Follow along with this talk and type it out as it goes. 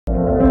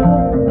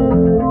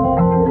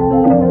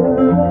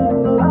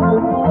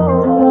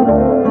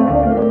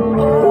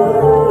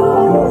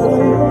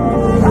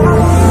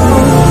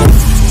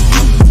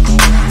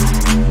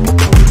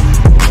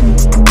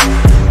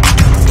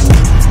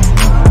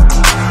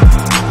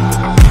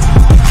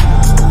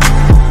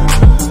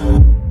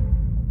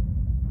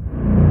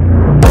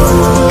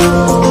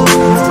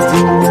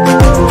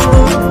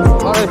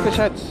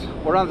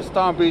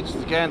storm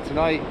beaches again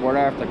tonight. We're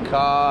after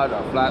cod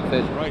or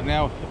flatfish. Right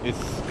now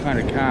it's kind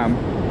of calm,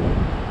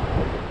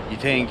 you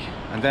think,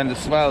 and then the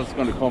swell's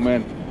going to come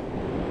in.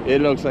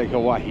 It looks like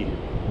Hawaii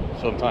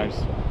sometimes.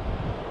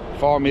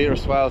 4-meter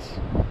swells.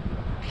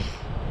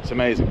 It's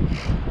amazing.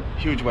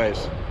 Huge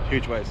waves,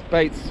 huge waves.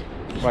 Baits,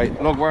 right,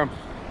 lugworm.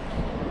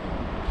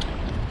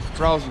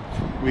 Frozen.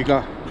 We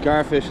got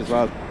garfish as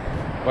well.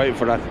 Waiting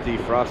for that to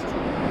defrost.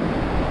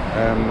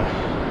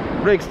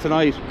 Rigs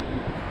tonight.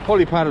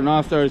 Pulley pattern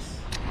afters.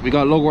 We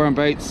got lugworm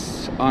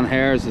baits on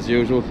hairs as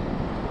usual.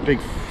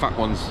 Big fat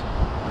ones.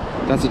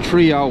 That's a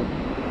trio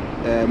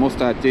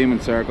mustard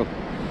demon circle.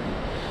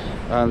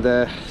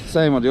 And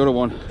same on the other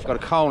one. Got a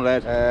cone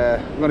lead.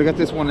 I'm going to get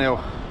this one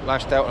now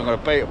lashed out. I'm going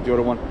to bait up the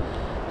other one.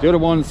 The other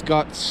one's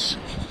got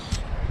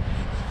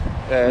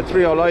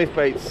trio live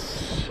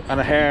baits and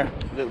a hair,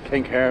 little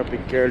pink hair,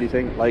 big girly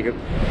thing, like it.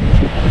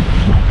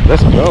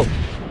 Let's go.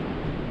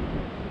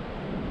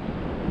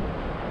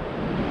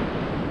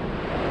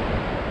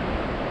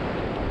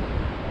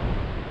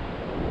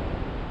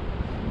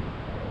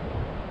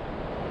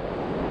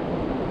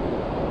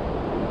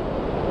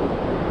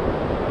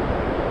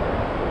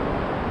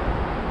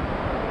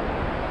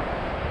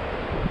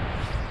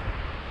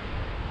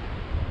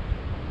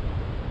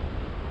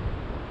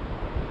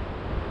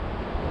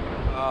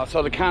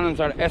 So the cannons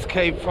are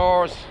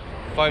SK4s,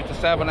 5 to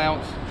 7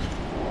 ounce.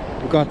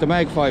 We've got the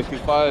Meg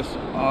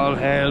 525s, all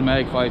hail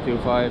Meg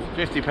 525.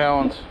 50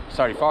 pound,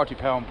 sorry, 40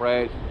 pound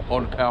braid,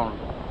 100 pound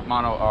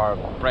mono or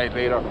braid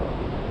leader.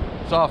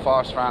 It's all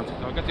 4 strand. So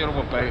I'll get the other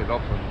one baited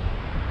up and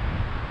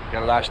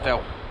get it lashed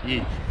out.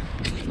 Yeah.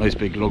 Nice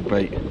big lug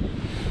bait.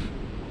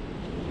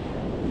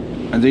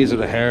 And these are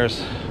the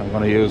hairs I'm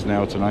going to use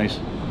now tonight.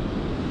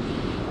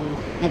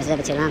 Maybe it's a little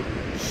bit too long.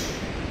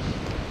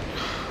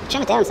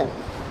 Trim it down so.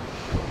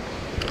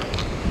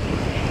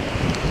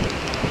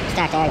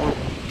 Start there again.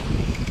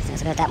 So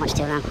it's about that much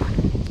too long.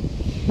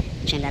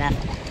 Trim that off.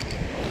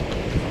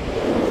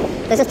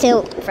 There's just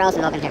 2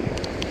 frozen lug in here.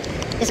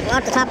 Just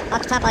off the top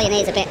all you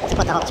need is a bit to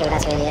put the hook through,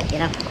 that's really it, you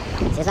know.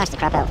 So just lash the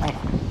crap out there.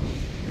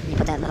 You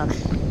put that in the hook.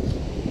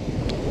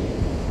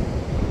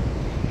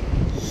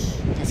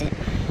 That's it.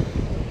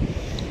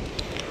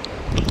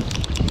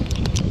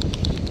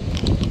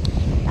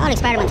 All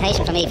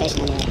experimentation for me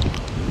fishing anyway.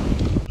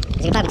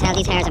 As you can probably tell,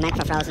 these hairs are meant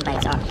for frozen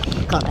baits or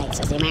cut baits,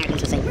 as the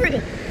Americans would say.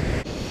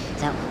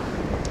 So,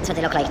 that's what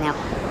they look like now.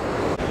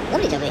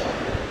 Lovely jubbly.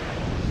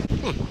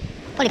 Yeah,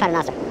 pulley pattern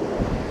master.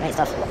 Great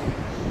stuff.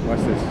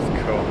 Watch this,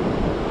 it's cool.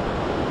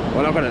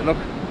 Well, look at it, look.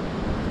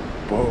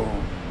 Boom.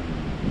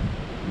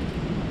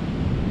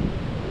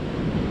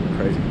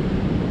 Crazy.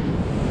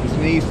 It's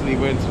an easterly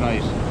wind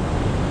tonight.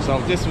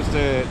 So this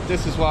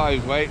is what I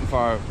was waiting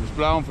for. It was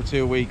blowing for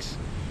 2 weeks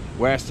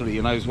westerly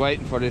and I was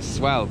waiting for this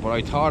swell, but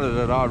I thought it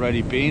had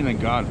already been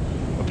and gone.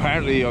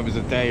 Apparently I was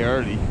a day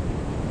early.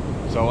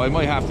 So I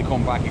might have to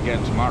come back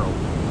again tomorrow.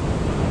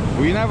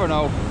 But you never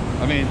know.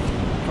 I mean,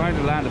 trying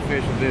to land a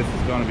fish with this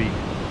is going to be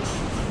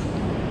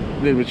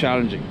a little bit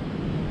challenging.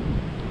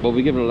 But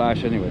we give it a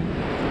lash anyway.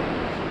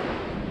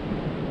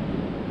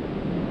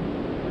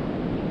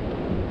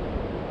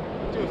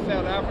 Do a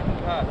South African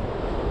cast.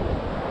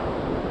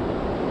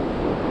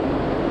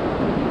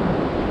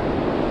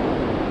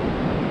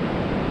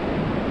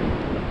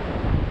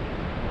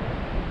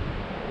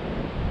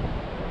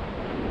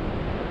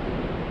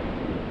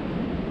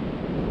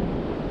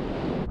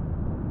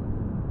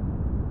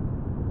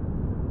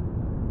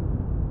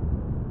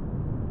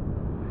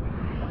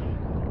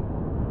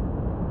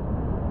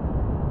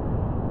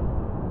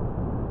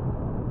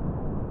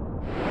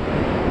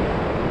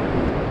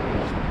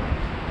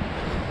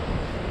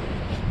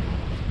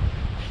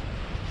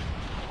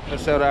 A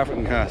South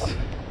African cast.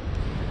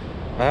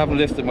 I haven't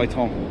lifted my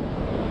thumb.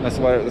 That's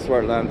where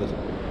it landed.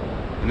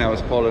 And now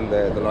it's pulling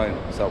the line.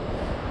 So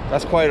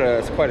that's quite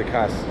a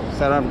cast.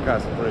 South African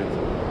cast is brilliant.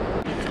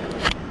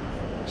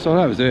 So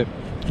that was it.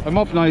 I'm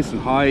up nice and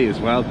high as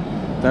well.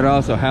 That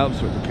also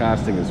helps with the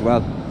casting as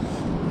well.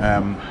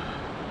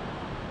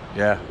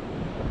 Yeah.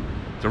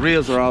 The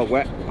reels are all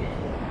wet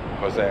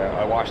because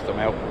I washed them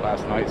out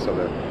last night, so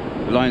the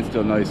line's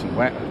still nice and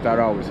wet. That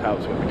always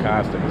helps with the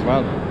casting as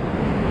well.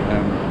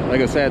 Like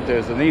I said,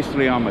 there's an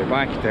easterly on my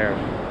back there.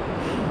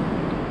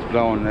 It's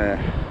blowing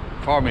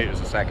 4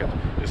 meters a second.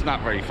 It's not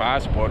very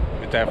fast, but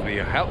it definitely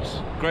helps.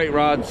 Great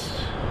rods,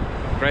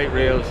 great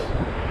reels.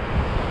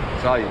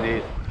 That's all you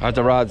need. Have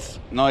the rods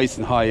nice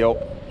and high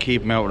up,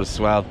 keep them out of the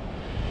swell.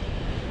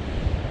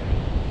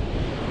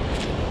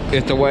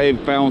 If the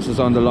wave bounces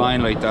on the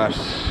line like that,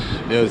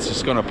 it's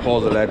just going to pull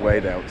the lead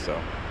weight out. So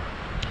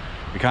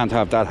we can't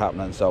have that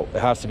happening. So it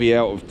has to be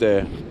out of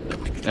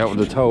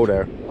the toe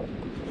there.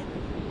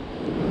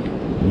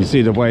 You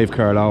see the wave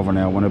curl over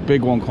now. When a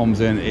big one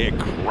comes in, it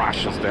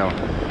crashes down.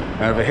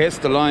 And if it hits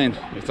the line,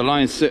 if the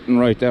line's sitting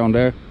right down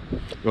there,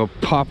 you'll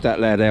pop that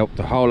lead out.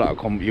 The whole lot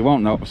will come, you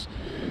won't notice.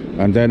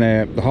 And then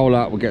the whole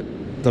lot will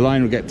the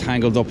line will get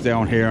tangled up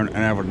down here and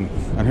everything.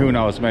 And who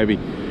knows, maybe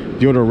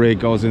the other rig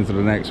goes into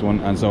the next one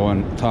and so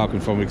on,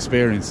 talking from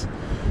experience.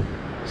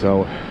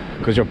 So,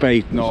 because your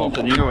bait, no,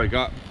 something you know I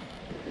got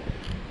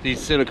these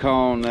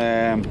silicone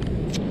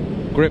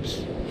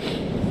grips.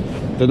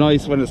 They're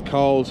nice when it's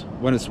cold,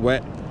 when it's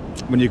wet,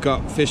 when you've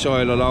got fish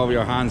oil all over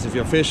your hands. If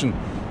you're fishing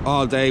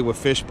all day with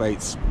fish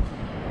baits,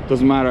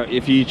 doesn't matter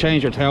if you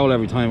change your towel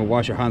every time and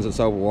wash your hands with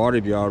soap and water,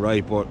 you'll be all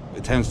right, but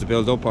it tends to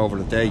build up over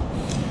the day,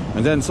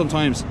 and then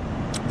sometimes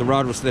the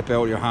rod will slip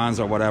out of your hands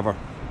or whatever.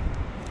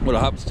 Well, it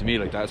happens to me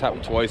like that. It's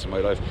happened twice in my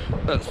life.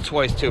 That's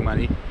twice too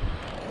many.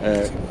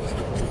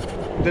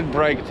 Didn't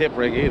break a tip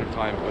rig either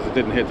time because it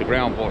didn't hit the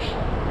ground, but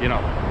you know,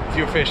 if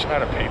you fish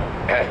at a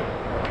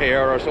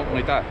pier or something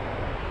like that,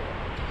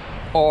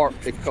 or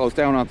it goes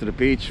down onto the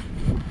beach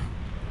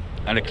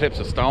and it clips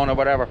a stone or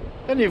whatever,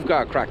 then you've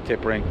got a cracked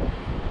tip ring.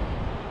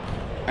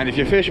 And if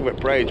you're fishing with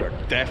braids, you're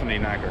definitely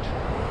knackered.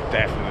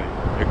 Definitely.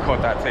 You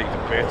cut that thing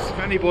to bits. If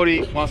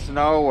anybody wants to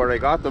know where I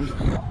got them,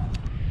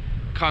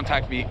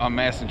 contact me on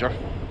Messenger,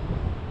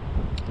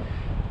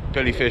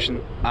 Billy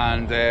Fishing,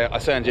 and I'll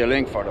send you a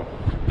link for them.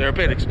 They're a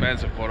bit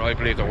expensive, but I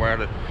believe they're worth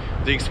it.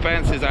 The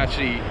expense is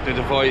actually the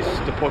device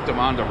to put them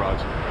on the rod.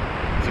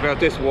 It's about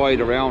this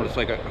wide around. It's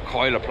like a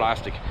coil of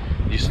plastic.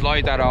 You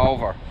slide that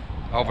over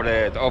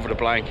the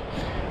blank,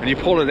 and you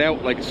pull it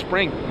out like a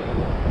spring,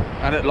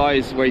 and it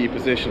lies where you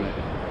position it.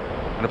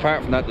 And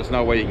apart from that, there's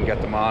no way you can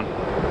get them on,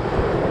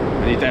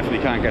 and you definitely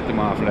can't get them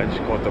off unless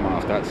you cut them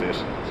off. That's it.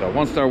 So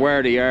once they're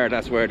where they are,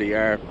 that's where they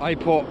are. I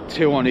put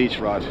 2 on each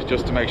rod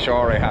just to make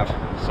sure I have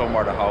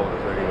somewhere to hold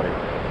it anyway.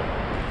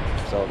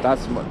 So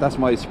that's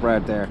my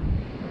spread there.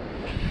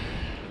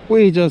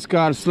 We just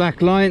got a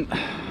slack line,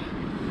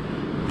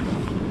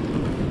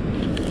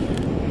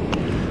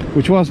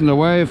 which wasn't a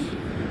wave,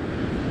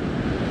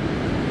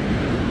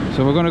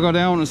 so we're going to go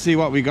down and see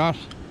what we got,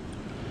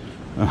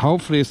 and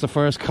hopefully it's the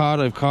first cod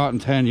I've caught in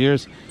 10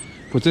 years.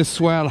 But this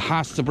swell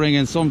has to bring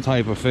in some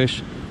type of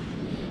fish.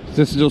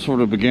 This is just for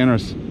the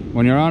beginners.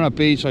 When you're on a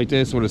beach like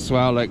this with a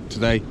swell like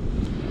today,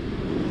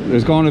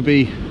 there's going to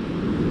be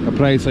a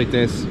place like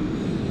this.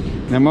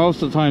 Now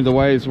most of the time the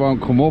waves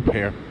won't come up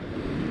here,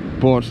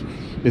 but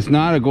it's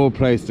not a good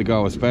place to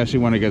go, especially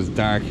when it gets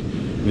dark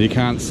and you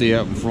can't see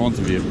out in front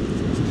of you.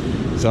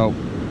 So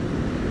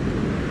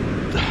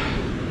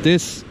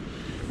this,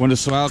 when the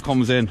swell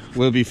comes in,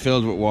 will be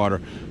filled with water.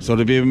 So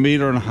there'll be 1.5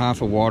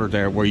 meters of water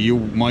there where you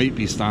might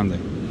be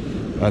standing,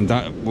 and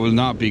that will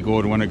not be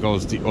good when it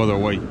goes the other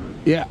way.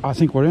 Yeah, I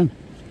think we're in.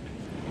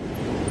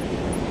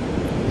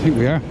 I think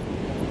we are.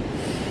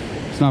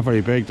 It's not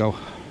very big though.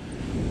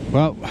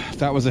 Well,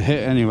 that was a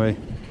hit anyway.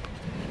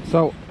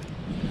 So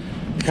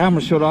the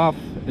camera shut off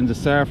in the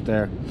surf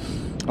there,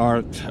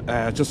 or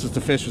just as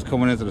the fish was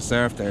coming into the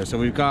surf there. So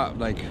we've got,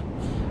 like,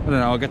 I don't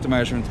know, I'll get the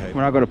measurement tape.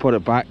 We're not going to put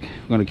it back.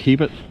 We're going to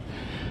keep it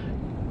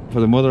for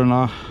the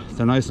mother-in-law.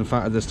 They're nice and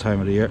fat at this time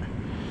of the year,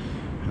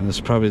 and it's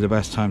probably the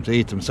best time to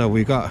eat them. So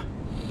we got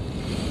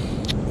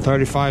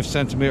 35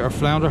 centimeter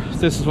flounder.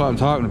 This is what I'm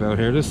talking about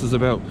here. This is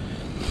about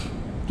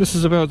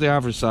the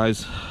average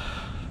size.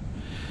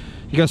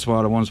 You get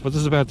smaller ones, but this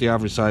is about the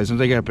average size, and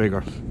they get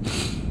bigger,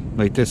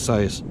 like this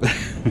size.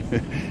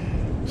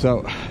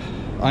 So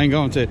I'm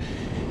going to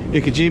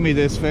ikejime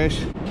this fish.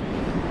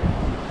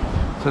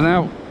 So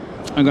now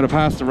I'm going to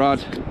pass the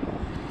rod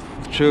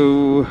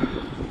through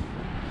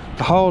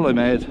the hole I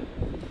made,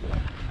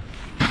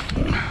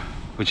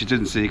 which you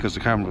didn't see because the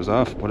camera was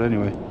off, but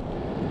anyway,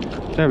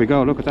 there we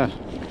go. Look at that,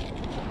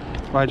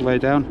 right the way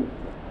down,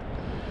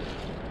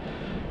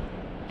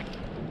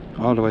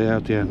 all the way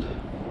out the end.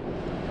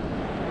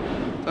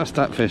 That's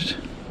that fish,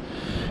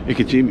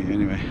 ikejime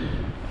anyway.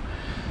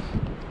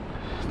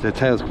 The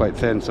tail's quite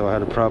thin, so I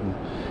had a problem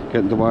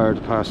getting the wire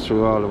to pass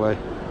through all the way.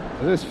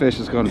 So this fish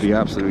is going to be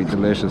absolutely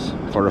delicious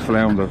for a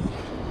flounder.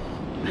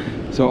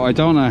 So I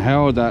don't know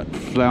how that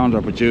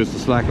flounder produced a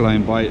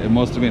slackline bite. It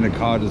must have been a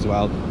cod as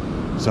well.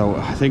 So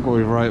I think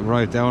we'll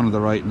right down on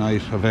the right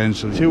night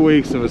eventually. 2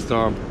 weeks of a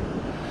storm,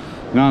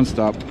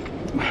 non-stop,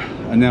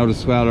 and now the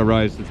swell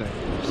arrives today.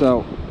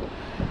 So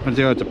I'm going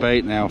to do out the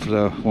bait now for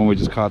the one we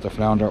just caught, the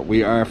flounder.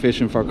 We are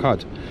fishing for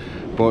cod,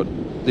 but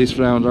these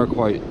flounder are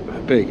quite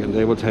big and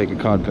they will take a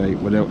cod bait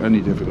without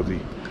any difficulty.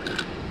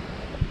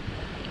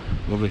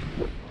 Lovely.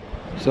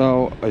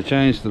 So I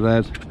changed the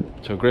lead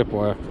to a grip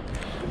wire.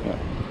 Yeah,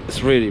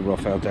 it's really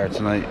rough out there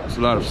tonight. It's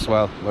a lot of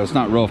swell. Well, it's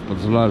not rough, but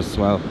there's a lot of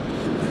swell.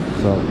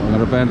 So I'm going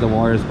to bend the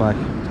wires back,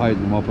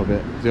 tighten them up a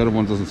bit. The other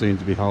one doesn't seem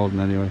to be holding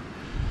anyway.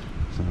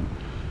 So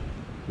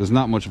there's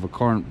not much of a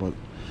current, but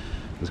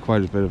there's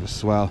quite a bit of a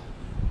swell,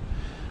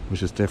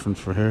 which is different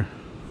for here.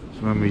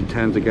 So when we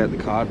tend to get the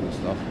cod and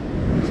stuff.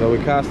 So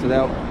we cast it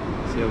out,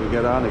 see how we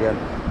get on again.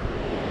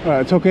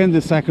 Alright, I took in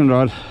the second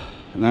rod,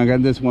 and now I'm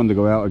getting this one to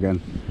go out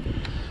again.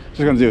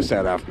 Just going to do a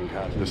South African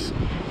cast. Just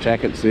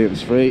check it, see if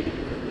it's free.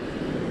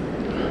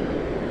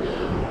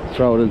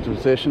 Throw it into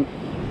position.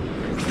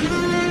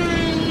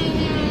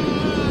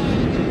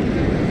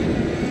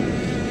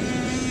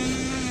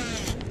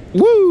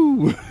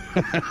 Woo!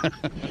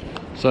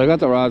 So I got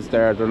the rods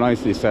there, they're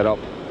nicely set up.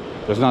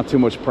 There's not too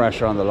much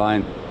pressure on the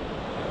line,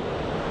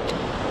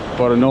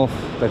 but enough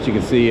that you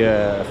can see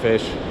a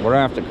fish. We're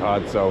after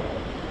cod, so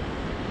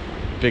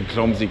big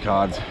clumsy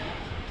cods.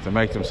 They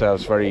make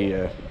themselves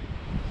very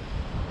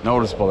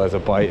noticeable as a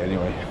bite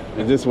anyway.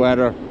 In this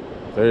weather,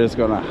 they're just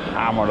gonna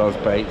hammer those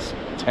baits,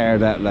 tear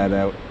that lead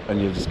out,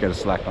 and you just get a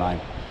slack line.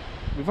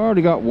 We've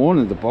already got one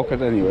in the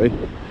bucket anyway,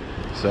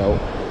 so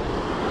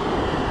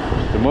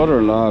the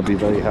mother-in-law will be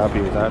very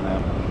happy with that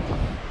now.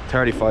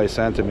 35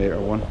 centimeter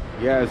one.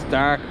 Yeah, it's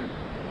dark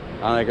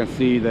and I can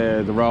see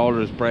the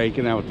rollers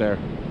breaking out there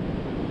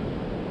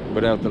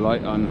without the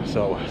light on,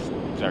 so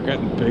they're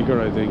getting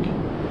bigger, I think.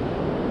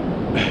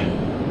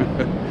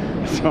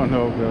 I don't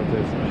know about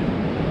this.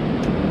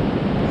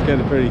 It's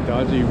getting pretty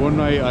dodgy. One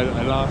night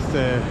I lost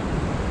a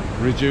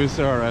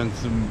reducer and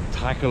some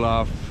tackle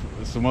off,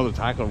 some other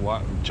tackle,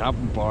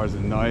 chopping bars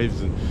and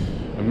knives and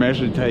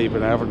measuring tape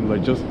and everything,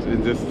 like just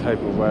in this type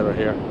of weather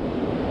here.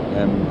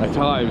 I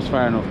thought I was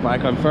far enough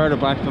back. I'm further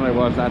back than I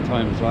was that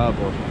time as well,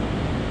 but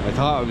I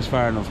thought I was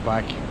far enough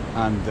back,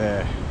 and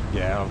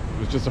yeah, it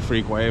was just a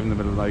freak wave in the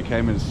middle of the night.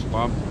 Came in,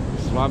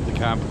 swamped the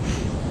camp,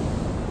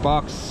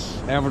 box,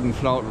 everything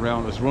floating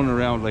around. I was running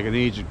around like an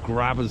idiot,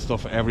 grabbing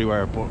stuff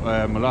everywhere, but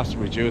I lost a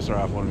reducer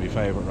off one of my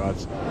favourite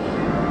rods.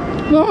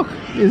 Look,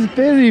 it's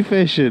Billy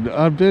fishing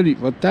on Billy,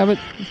 but damn it,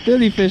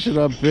 Billy fishing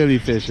on Billy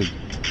fishing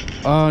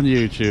on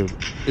YouTube.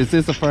 Is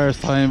this the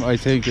first time? I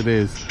think it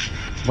is.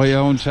 My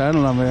own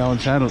channel, on my own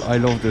channel. I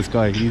love this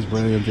guy, he's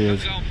brilliant. He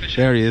is.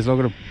 There he is, look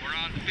at him.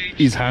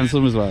 He's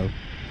handsome as well.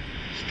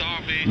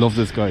 Love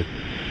this guy.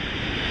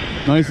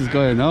 Nicest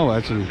guy I know,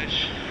 actually.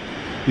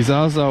 He's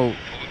also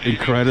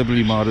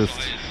incredibly modest.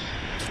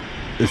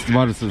 It's the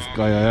modestest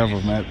guy I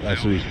ever met,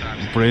 actually.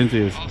 Brilliant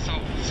he is.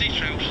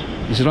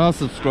 You should all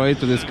subscribe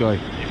to this guy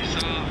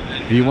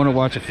if you want to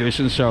watch a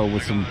fishing show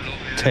with some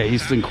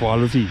taste and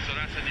quality.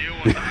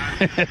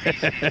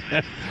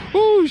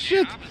 Oh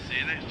shit!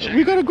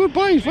 We got a good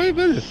bite, 5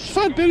 minutes.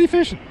 Fat belly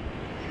fishing.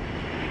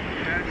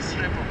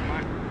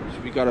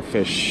 We got a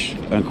fish,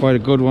 and quite a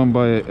good one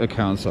by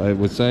accounts, I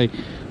would say,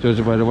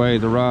 judging by the way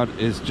the rod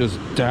is just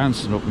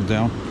dancing up and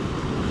down.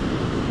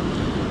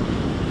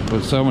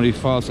 With so many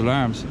false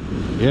alarms.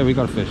 Yeah, we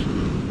got a fish.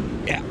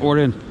 Yeah, we're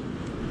in.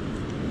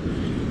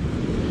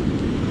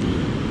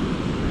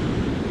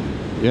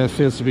 Yeah, it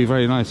feels to be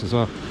very nice as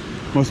well.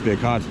 Must be a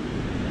cod.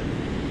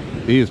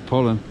 He is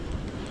pulling.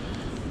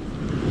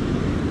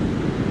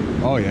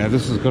 Oh yeah,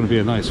 this is going to be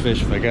a nice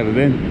fish if I get it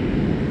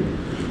in.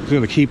 It's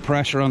going to keep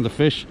pressure on the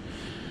fish.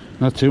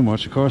 Not too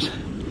much, of course.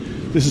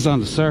 This is on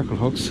the circle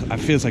hooks. It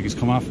feels like it's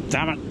come off.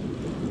 Damn it!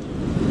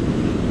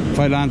 If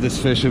I land this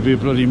fish, it'll be a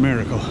bloody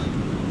miracle.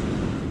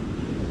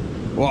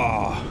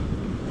 Wow!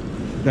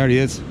 There he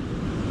is.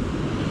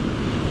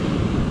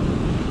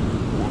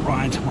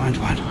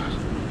 Wind.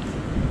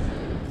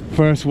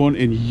 First one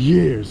in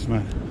years,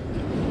 man.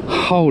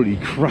 Holy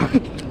crap!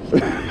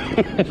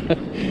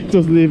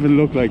 Doesn't even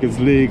look like it's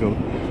legal.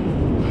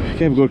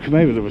 Gave a good,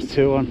 maybe there was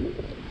 2 on.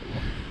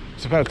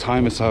 It's about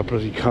time I saw a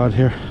bloody cod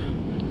here.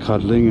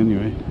 Codling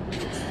anyway.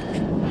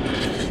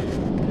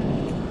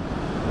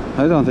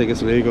 I don't think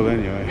it's legal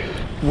anyway.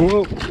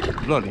 Whoa!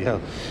 Bloody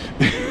hell.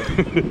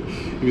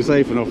 He was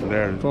safe enough in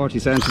there. 40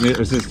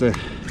 centimeters is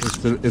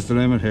the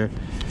limit here.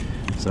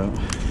 So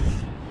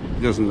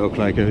it doesn't look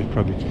like it,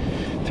 probably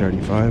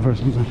 35 or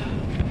something.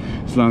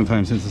 It's a long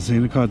time since I've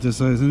seen a cod this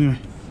size anyway.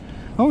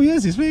 Oh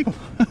yes, he's legal.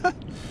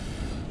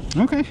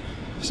 Okay,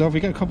 so if we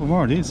get a couple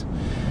more of these,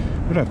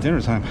 we'll have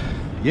dinner time.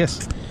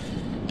 Yes.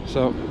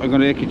 So I'm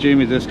going to Icky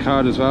Jimmy this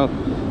cod as well.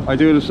 I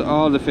do this to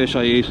all the fish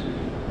I eat.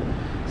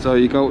 So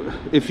you go,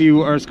 if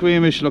you are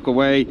squeamish, look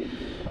away.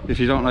 If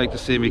you don't like to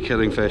see me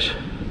killing fish.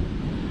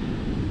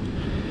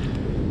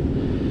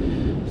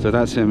 So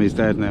that's him, he's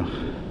dead now.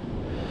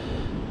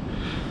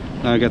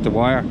 Now I get the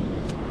wire.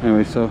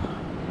 Anyway, so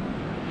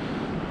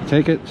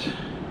take it,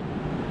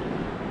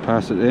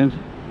 pass it in.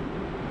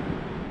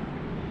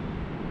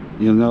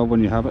 You'll know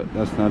when you have it,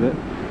 that's not it.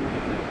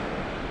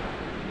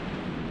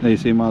 Now you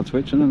see them all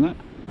twitching and that.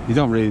 You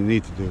don't really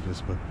need to do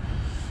this, but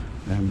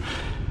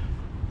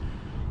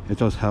it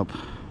does help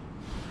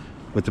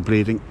with the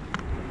bleeding.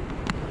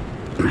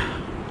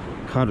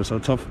 Cod are so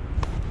tough.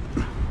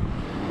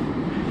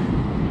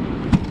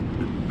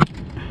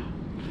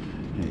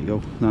 There you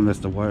go. Not unless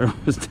the wire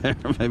was there,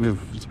 maybe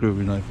if I screw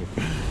my knife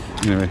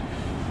up. Anyway,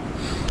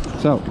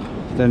 so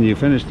then you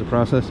finish the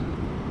process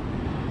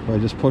by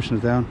just pushing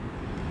it down.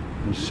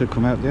 It should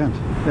come out the end.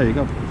 There you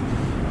go.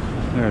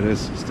 There it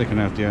is, sticking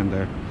out the end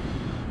there.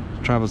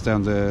 Travels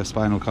down the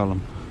spinal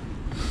column.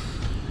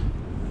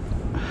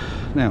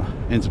 Now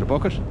into the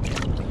bucket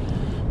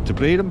to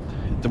bleed them.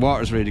 The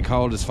water's really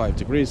cold, it's 5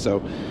 degrees, so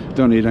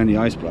don't need any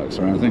ice blocks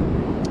or anything.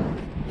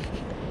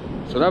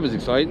 So that was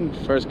exciting.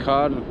 First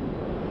cod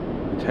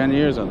in 10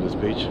 years on this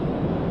beach.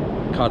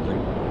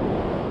 Codling.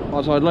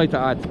 Also, I'd like to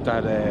add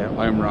that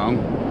I'm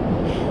wrong.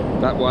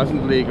 That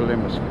wasn't legal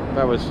limit.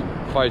 That was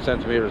 5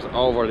 centimeters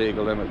over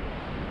legal limit.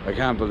 I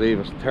can't believe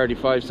it.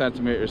 35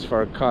 centimeters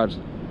for a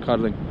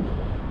codling.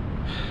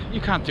 You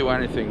can't do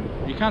anything.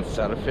 You can't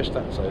sell a fish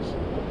that size.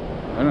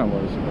 I don't know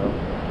what it's about.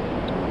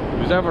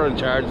 Who's ever in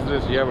charge of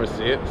this, you ever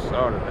see it,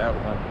 sort it out,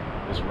 man.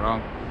 It's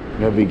wrong.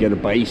 Maybe get a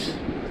bite.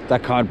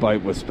 That cod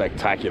bite was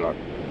spectacular,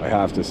 I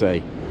have to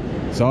say.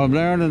 So I'm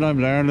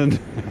learning.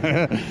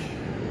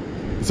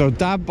 So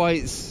dab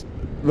bites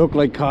look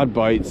like cod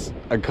bites,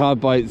 and cod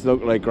bites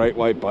look like great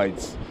white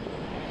bites,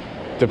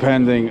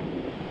 depending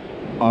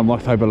on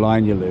what type of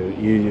line you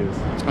use.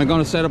 I'm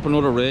going to set up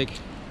another rig.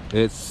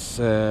 It's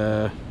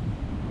another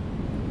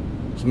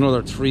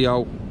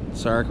 3/0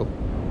 circle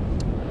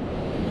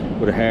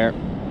with a hair.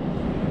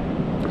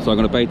 So I'm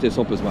going to bait this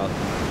up as well.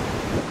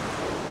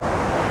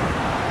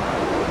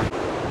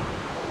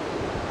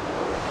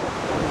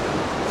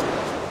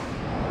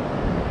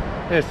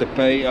 There's the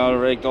bait all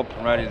rigged up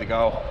and ready to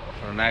go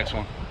for the next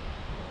one.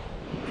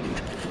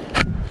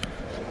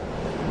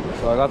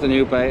 So I got the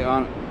new bait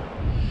on.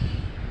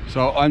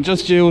 So I'm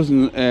just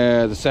using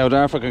the South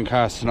African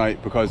cast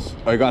tonight because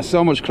I got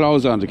so much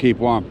clothes on to keep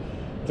warm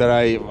that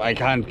I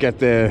can't get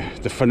the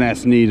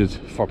finesse needed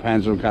for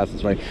pendulum casting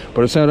tonight.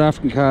 But a South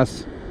African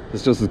cast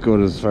is just as good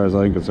as far as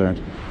I'm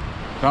concerned.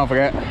 Don't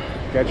forget,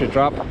 get your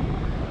drop,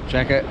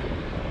 check it,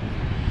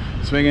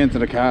 swing into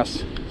the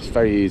cast. It's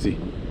very easy.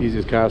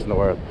 Easiest cast in the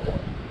world.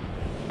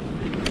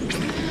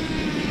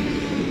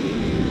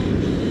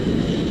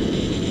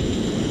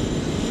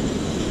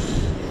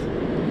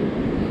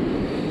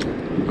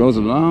 It goes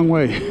a long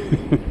way,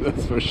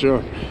 that's for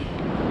sure.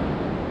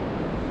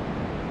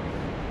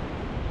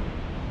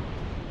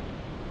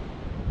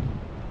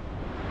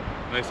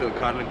 Nice little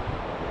coddling.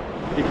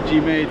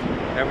 EKG made,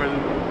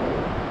 everything.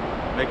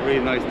 Make a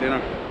really nice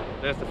dinner.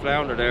 There's the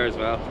flounder there as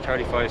well,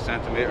 35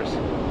 centimeters.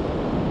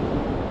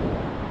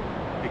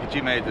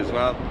 EKG made as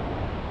well.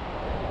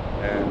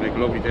 Make a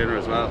lovely dinner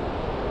as well.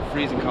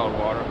 Freezing cold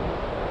water.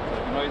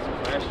 So nice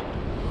and fresh.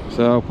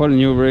 So put a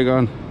new rig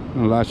on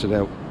and lash it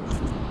out.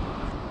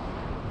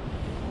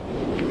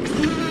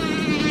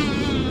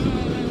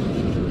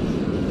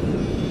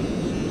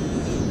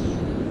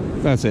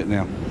 That's it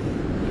now.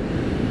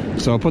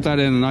 So I'll put that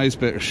in a nice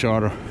bit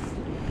shorter.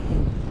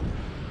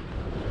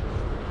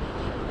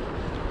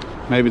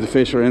 Maybe the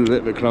fish are in a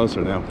little bit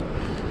closer now,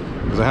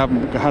 because I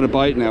haven't had a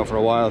bite now for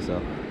a while,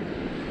 so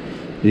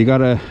you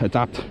gotta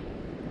adapt,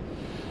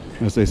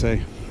 as they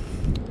say.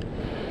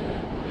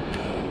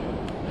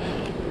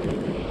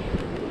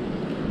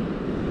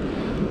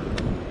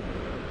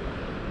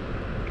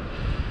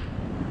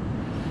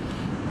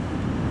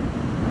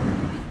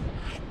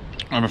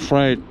 I'm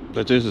afraid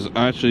that this is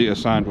actually a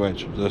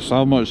sandwich. There's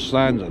so much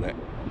sand in it.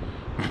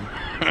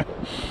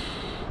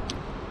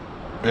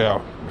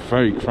 Yeah,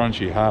 very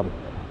crunchy ham.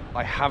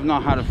 I have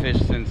not had a fish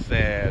since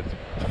the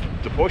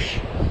bush,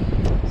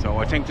 so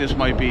I think this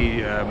might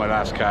be my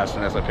last cast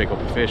unless I pick up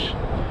a fish.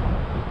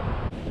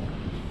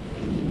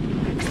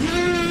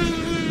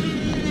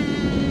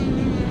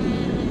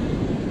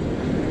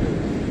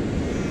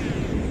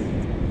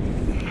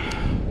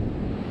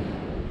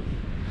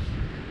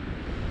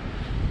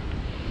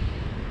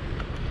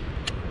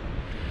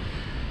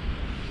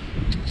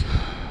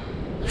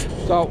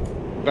 So,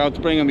 about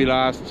to bring in my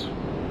last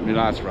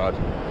rod.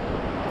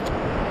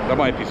 There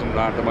might be some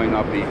land, there might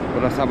not be,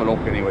 but let's have a look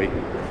anyway.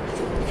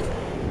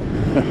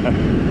 Look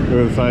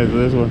at the size of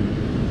this one.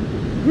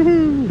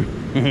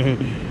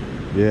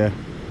 Yeah.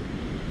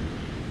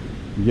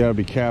 You gotta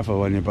be careful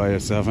when you're by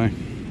yourself, eh?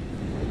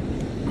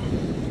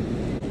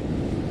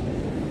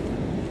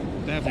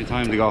 Definitely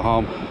time to go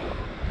home.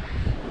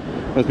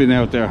 I've been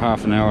out there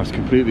half an hour, it's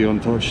completely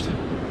untouched.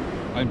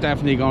 I'm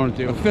definitely going to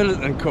do a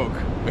fillet and cook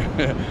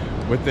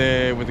with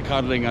the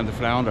codling and the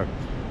flounder.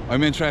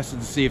 I'm interested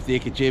to see if the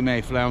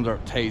Ikejime flounder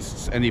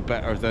tastes any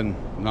better than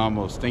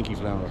normal stinky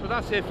flounder. So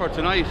that's it for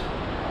tonight.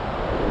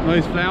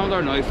 Nice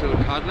flounder, nice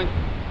little codling.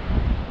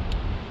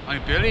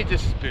 I'm Billy,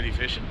 this is Billy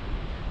Fishing.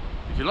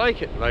 If you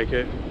like it.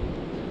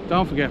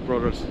 Don't forget,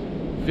 brothers,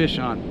 fish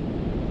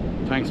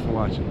on. Thanks for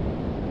watching.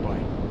 Bye.